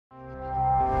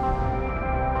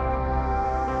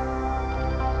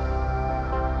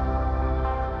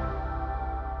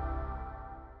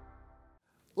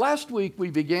Last week we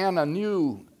began a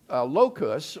new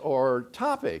locus or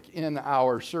topic in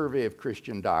our survey of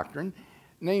Christian doctrine,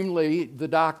 namely the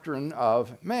doctrine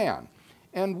of man.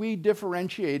 And we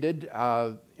differentiated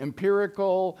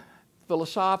empirical,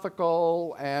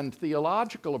 philosophical, and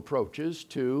theological approaches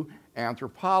to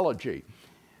anthropology.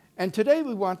 And today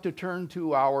we want to turn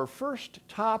to our first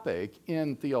topic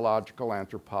in theological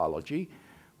anthropology,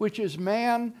 which is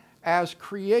man as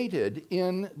created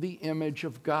in the image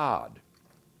of God.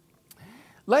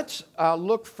 Let's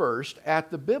look first at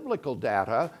the biblical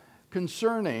data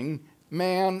concerning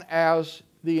man as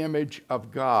the image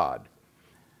of God.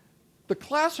 The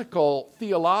classical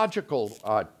theological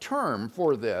term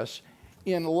for this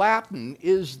in Latin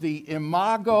is the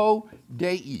imago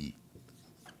Dei.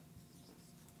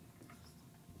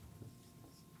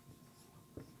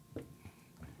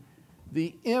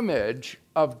 The image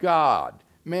of God.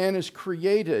 Man is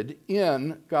created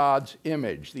in God's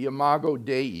image, the imago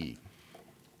Dei.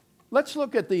 Let's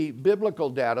look at the biblical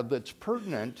data that's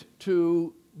pertinent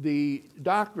to the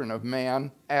doctrine of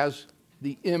man as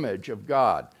the image of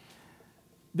God.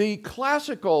 The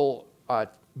classical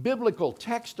biblical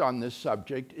text on this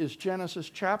subject is Genesis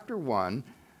chapter 1,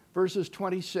 verses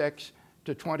 26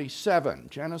 to 27.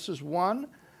 Genesis 1,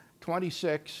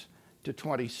 26 to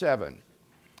 27.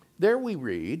 There we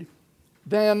read,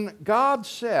 "Then God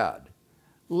said,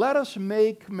 'Let us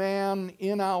make man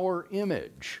in our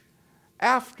image,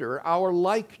 after our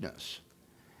likeness,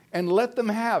 and let them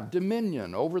have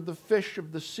dominion over the fish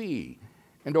of the sea,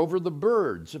 and over the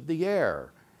birds of the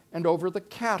air, and over the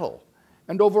cattle,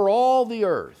 and over all the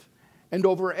earth, and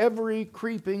over every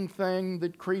creeping thing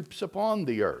that creeps upon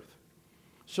the earth.'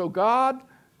 So God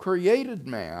created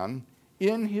man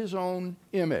in his own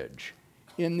image.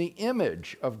 In the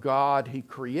image of God he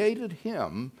created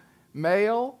him,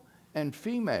 male and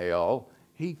female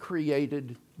he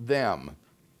created them."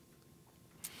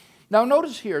 Now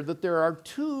notice here that there are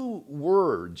two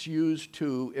words used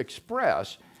to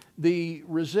express the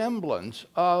resemblance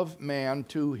of man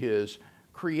to his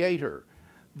creator.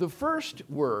 The first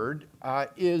word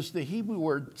is the Hebrew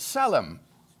word tselem,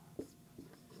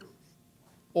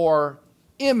 or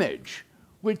image,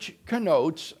 which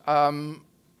connotes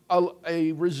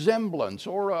a resemblance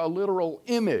or a literal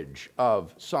image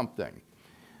of something.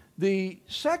 The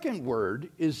second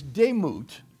word is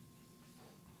demut,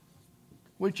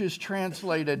 which is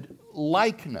translated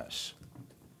likeness.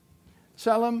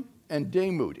 Tselem and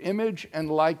demut, image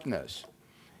and likeness.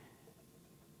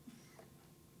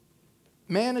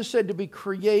 Man is said to be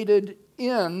created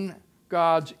in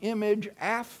God's image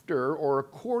after or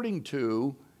according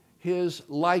to his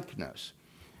likeness.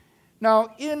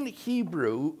 Now, in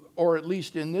Hebrew, or at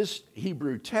least in this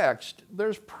Hebrew text,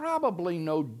 there's probably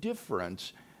no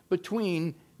difference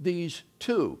between these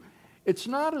two. It's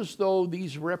not as though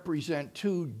these represent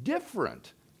two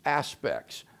different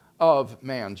aspects of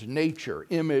man's nature,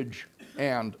 image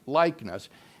and likeness.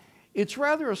 It's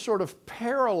rather a sort of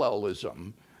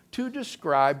parallelism to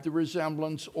describe the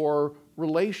resemblance or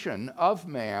relation of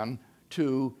man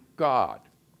to God.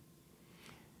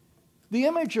 The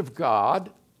image of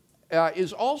God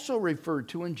is also referred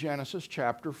to in Genesis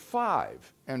chapter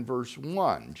 5 and verse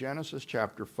 1. Genesis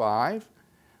chapter 5,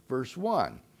 verse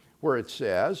 1, where it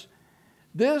says,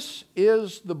 "This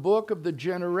is the book of the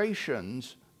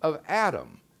generations of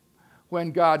Adam.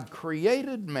 When God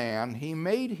created man, he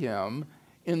made him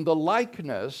in the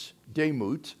likeness,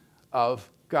 demut, of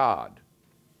God."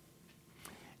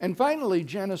 And finally,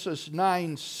 Genesis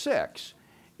 9:6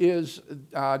 is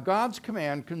God's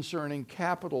command concerning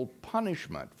capital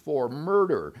punishment for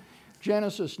murder.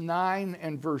 Genesis 9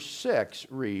 and verse 6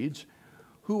 reads,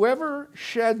 "Whoever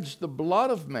sheds the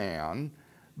blood of man,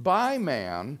 by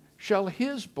man shall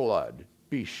his blood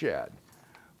be shed.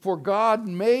 For God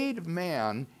made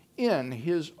man in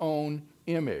his own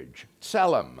image."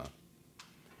 Tselem.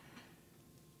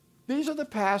 These are the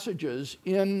passages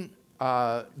in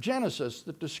Genesis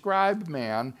that describe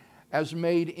man as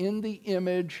made in the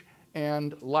image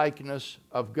and likeness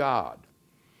of God.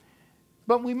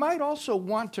 But we might also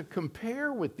want to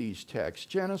compare with these texts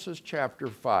Genesis chapter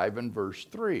 5 and verse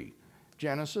 3.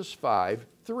 Genesis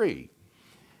 5:3.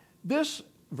 This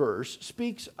verse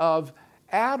speaks of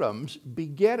Adam's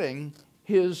begetting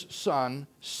his son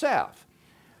Seth.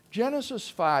 Genesis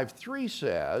 5:3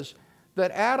 says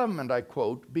that Adam, and I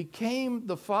quote, "became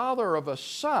the father of a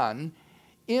son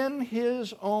in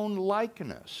his own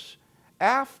likeness,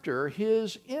 after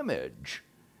his image,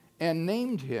 and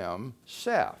named him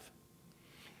Seth."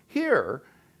 Here,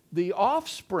 the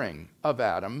offspring of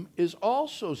Adam is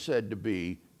also said to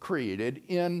be created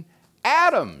in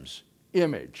Adam's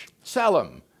image,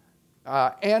 tselem,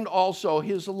 and also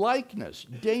his likeness,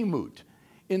 demut,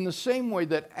 in the same way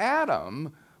that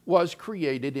Adam was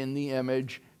created in the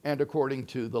image and according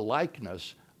to the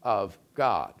likeness of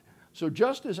God. So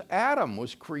just as Adam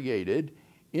was created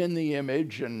in the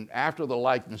image and after the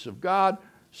likeness of God,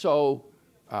 so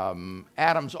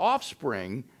Adam's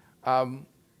offspring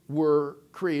were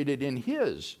created in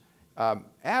his,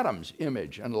 Adam's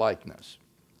image and likeness.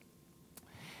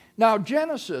 Now,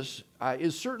 Genesis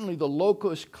is certainly the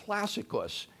locus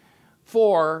classicus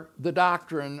for the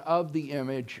doctrine of the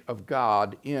image of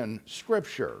God in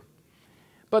Scripture.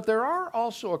 But there are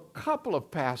also a couple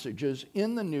of passages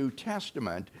in the New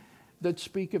Testament that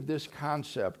speak of this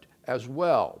concept as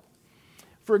well.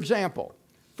 For example,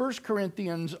 1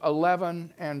 Corinthians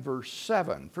 11 and verse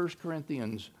 7. 1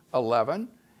 Corinthians 11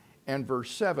 and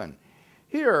verse 7.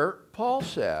 Here, Paul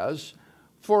says,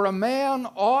 "For a man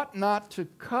ought not to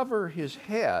cover his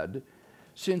head,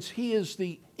 since he is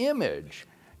the image,"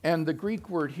 and the Greek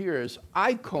word here is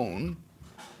icon.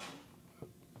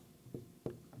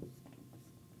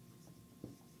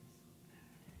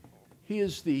 He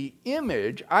is the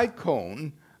image,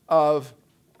 icon, of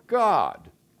God.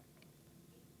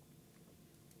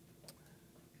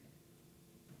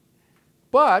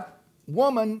 But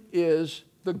woman is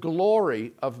the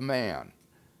glory of man.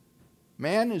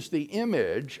 Man is the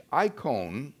image,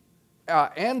 icon,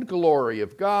 and glory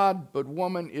of God, but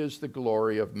woman is the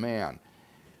glory of man.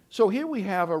 So here we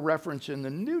have a reference in the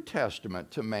New Testament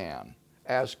to man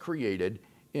as created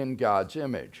in God's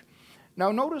image.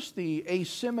 Now notice the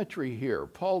asymmetry here.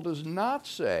 Paul does not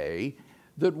say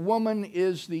that woman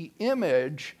is the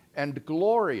image and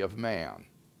glory of man.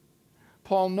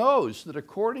 Paul knows that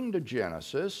according to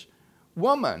Genesis,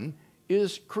 woman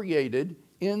is created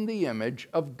in the image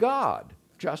of God,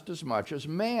 just as much as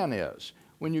man is.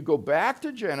 When you go back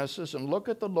to Genesis and look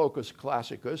at the locus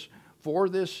classicus for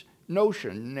this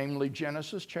notion, namely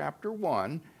Genesis chapter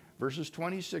 1, verses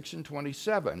 26 and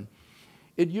 27,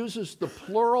 it uses the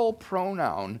plural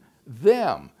pronoun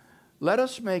them. Let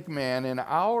us make man in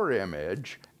our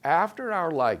image, after our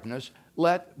likeness.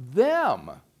 Let them,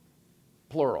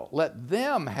 plural, let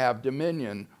them have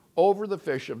dominion over the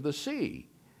fish of the sea,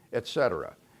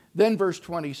 etc. Then verse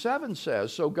 27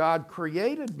 says, "So God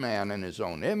created man in his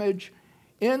own image.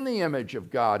 In the image of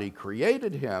God he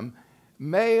created him.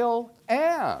 Male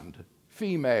and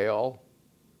female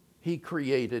he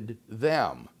created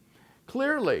them."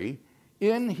 Clearly,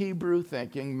 in Hebrew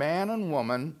thinking, man and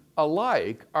woman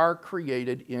alike are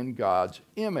created in God's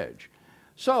image.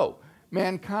 So,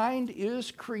 mankind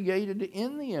is created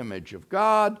in the image of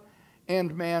God,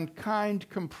 and mankind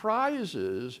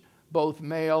comprises both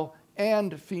male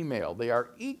and female. They are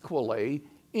equally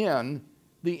in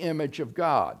the image of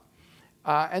God.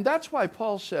 And that's why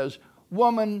Paul says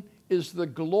woman is the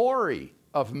glory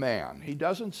of man. He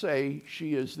doesn't say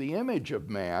she is the image of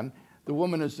man. The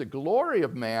woman is the glory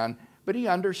of man, but he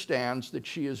understands that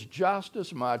she is just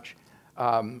as much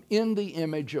in the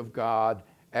image of God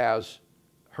as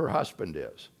her husband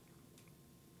is.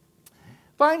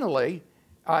 Finally,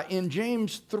 in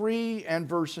James 3 and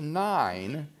verse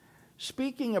 9,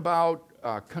 speaking about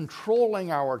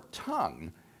controlling our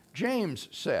tongue, James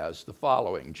says the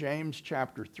following, James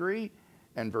chapter 3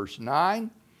 and verse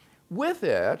 9, "With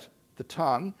it," the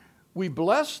tongue, "we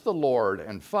bless the Lord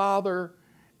and Father,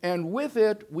 and with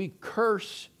it we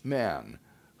curse men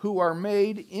who are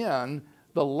made in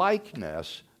the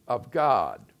likeness of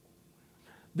God."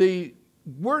 The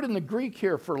word in the Greek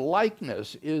here for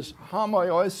likeness is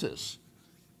homoiosis.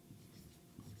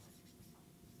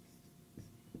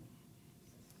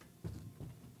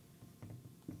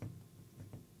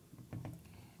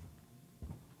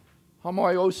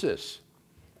 Homoiosis.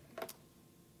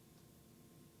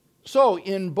 So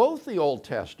in both the Old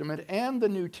Testament and the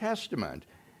New Testament,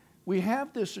 we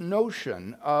have this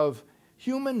notion of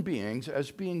human beings as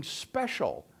being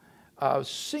special,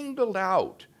 singled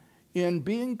out in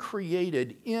being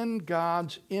created in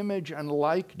God's image and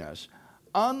likeness,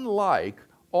 unlike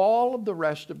all of the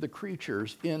rest of the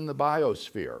creatures in the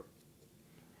biosphere.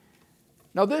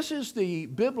 Now, this is the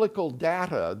biblical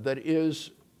data that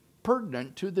is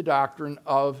pertinent to the doctrine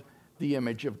of the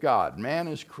image of God. Man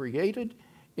is created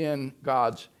in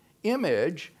God's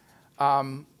image.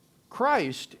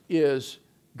 Christ is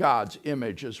God's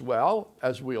image as well,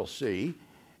 as we'll see.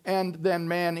 And then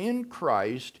man in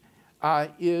Christ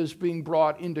is being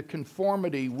brought into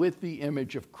conformity with the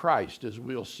image of Christ, as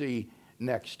we'll see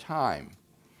next time.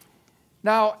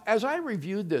 Now, as I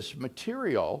reviewed this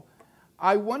material,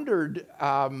 I wondered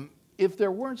if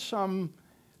there weren't some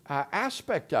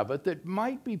aspect of it that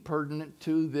might be pertinent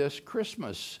to this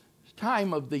Christmas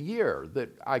time of the year that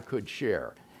I could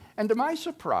share. And to my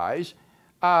surprise,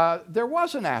 there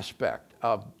was an aspect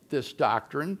of this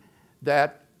doctrine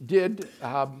that did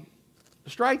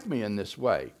strike me in this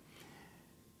way.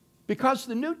 Because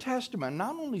the New Testament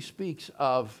not only speaks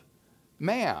of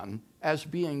man as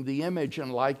being the image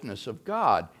and likeness of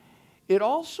God, it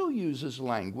also uses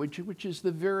language which is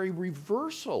the very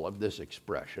reversal of this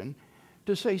expression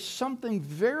to say something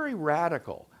very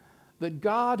radical, that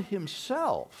God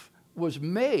himself was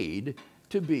made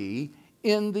to be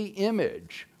in the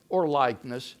image or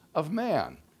likeness of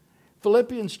man.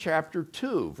 Philippians chapter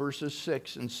 2, verses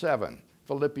 6 and 7.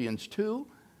 Philippians 2,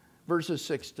 verses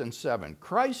 6 and 7.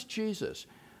 Christ Jesus,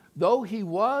 though he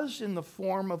was in the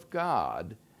form of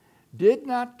God, did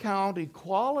not count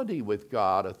equality with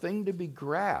God a thing to be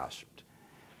grasped,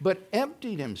 but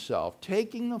emptied himself,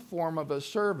 taking the form of a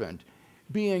servant,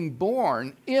 being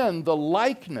born in the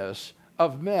likeness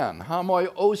of men.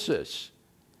 Homoiosis.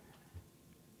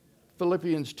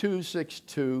 Philippians 2, 6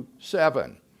 to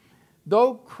 7.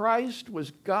 Though Christ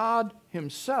was God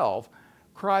himself,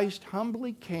 Christ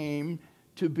humbly came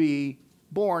to be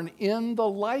born in the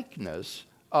likeness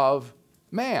of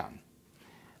man.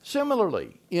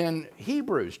 Similarly, in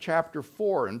Hebrews chapter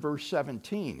 4 and verse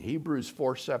 17, Hebrews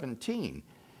 4:17,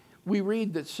 we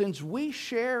read that since we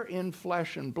share in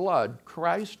flesh and blood,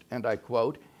 Christ, and I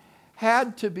quote,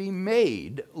 had to be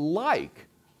made like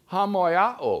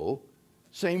homoiao,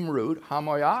 same root,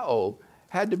 homoiao,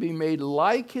 had to be made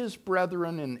like his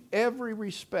brethren in every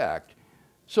respect,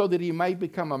 so that he might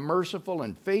become a merciful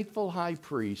and faithful high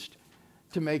priest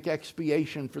to make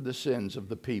expiation for the sins of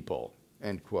the people,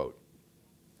 end quote.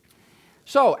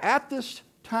 So at this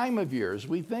time of year, as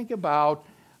we think about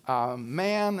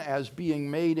man as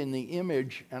being made in the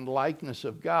image and likeness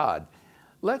of God,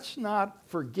 let's not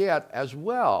forget as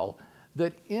well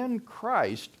that in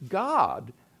Christ,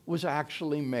 God was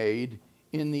actually made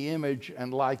in the image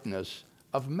and likeness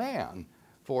of man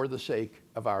for the sake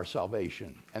of our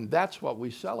salvation. And that's what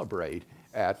we celebrate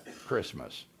at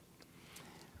Christmas.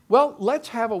 Well, let's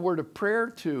have a word of prayer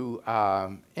to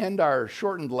end our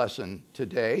shortened lesson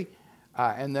today,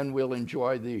 and then we'll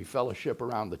enjoy the fellowship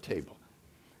around the table.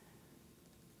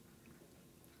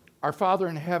 Our Father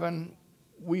in heaven,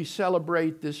 we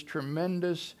celebrate this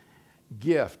tremendous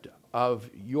gift of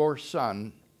your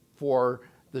Son for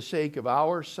the sake of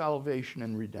our salvation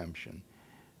and redemption.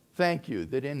 Thank you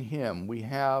that in him we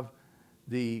have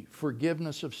the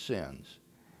forgiveness of sins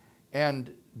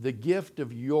and the gift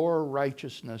of your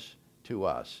righteousness to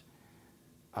us.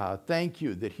 Thank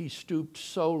you that he stooped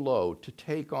so low to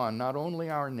take on not only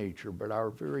our nature, but our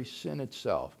very sin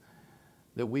itself,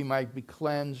 that we might be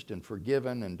cleansed and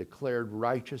forgiven and declared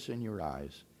righteous in your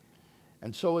eyes.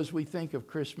 And so as we think of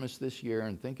Christmas this year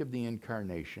and think of the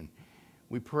incarnation,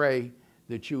 we pray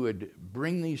that you would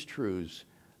bring these truths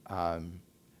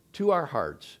to our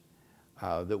hearts,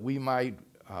 that we might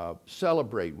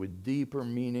celebrate with deeper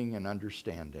meaning and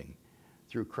understanding.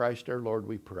 Through Christ our Lord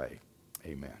we pray.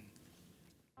 Amen.